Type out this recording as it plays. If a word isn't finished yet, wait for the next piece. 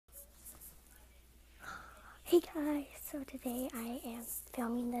Hey guys, so today I am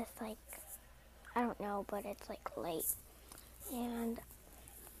filming this I don't know, but it's late. And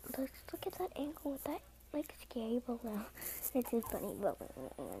let's look at that angle with that scary balloon. It's a funny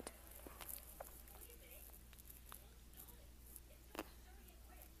balloon. And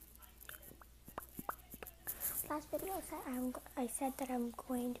last video I said that I'm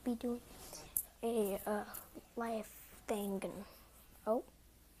going to be doing a life thing and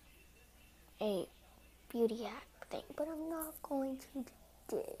a beauty hack thing, but I'm not going to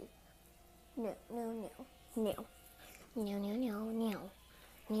today. No. No. No.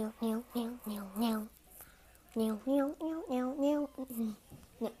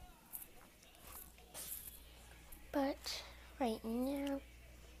 But right now,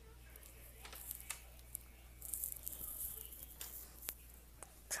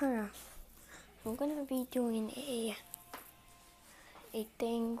 I'm gonna be doing a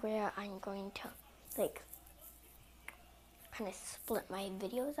thing where I'm going to kind of split my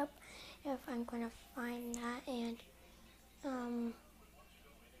videos up. If I'm gonna find that, and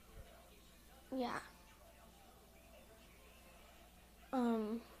yeah.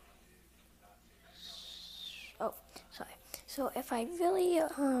 Oh, sorry. So if I really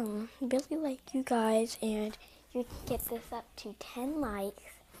like you guys and you can get this up to 10 likes,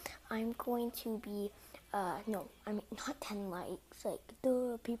 I'm going to be no, I mean not 10 likes.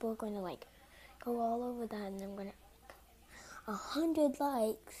 The people are going to go all over that, and I'm gonna 100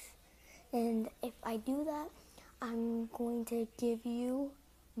 likes. And if I do that, I'm going to give you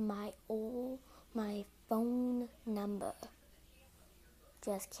my phone number.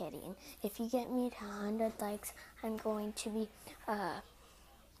 Just kidding. If you get me to 100 likes, I'm going to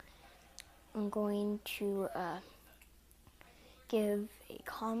give a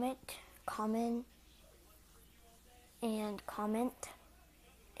comment,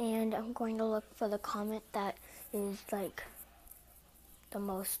 and I'm going to look for the comment that is the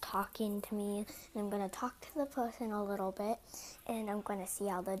most talking to me, and I'm going to talk to the person a little bit, and I'm going to see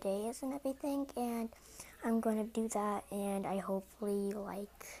how the day is and everything, and I'm going to do that, and I hopefully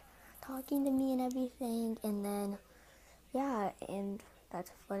like talking to me and everything, and then, yeah, and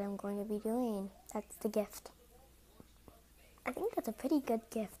that's what I'm going to be doing. That's the gift. I think that's a pretty good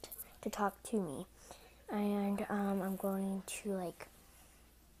gift to talk to me, and I'm going to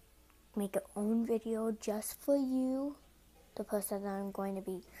make an own video just for you, the person that I'm going to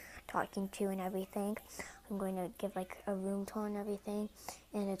be talking to and everything. I'm going to give a room tour and everything,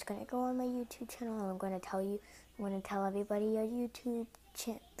 and it's going to go on my YouTube channel. I'm going to tell everybody your YouTube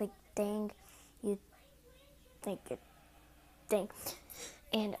thing,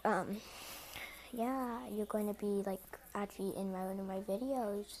 and yeah, you're going to be actually in one of my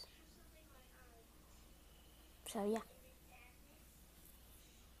videos. So yeah,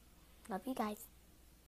 love you guys.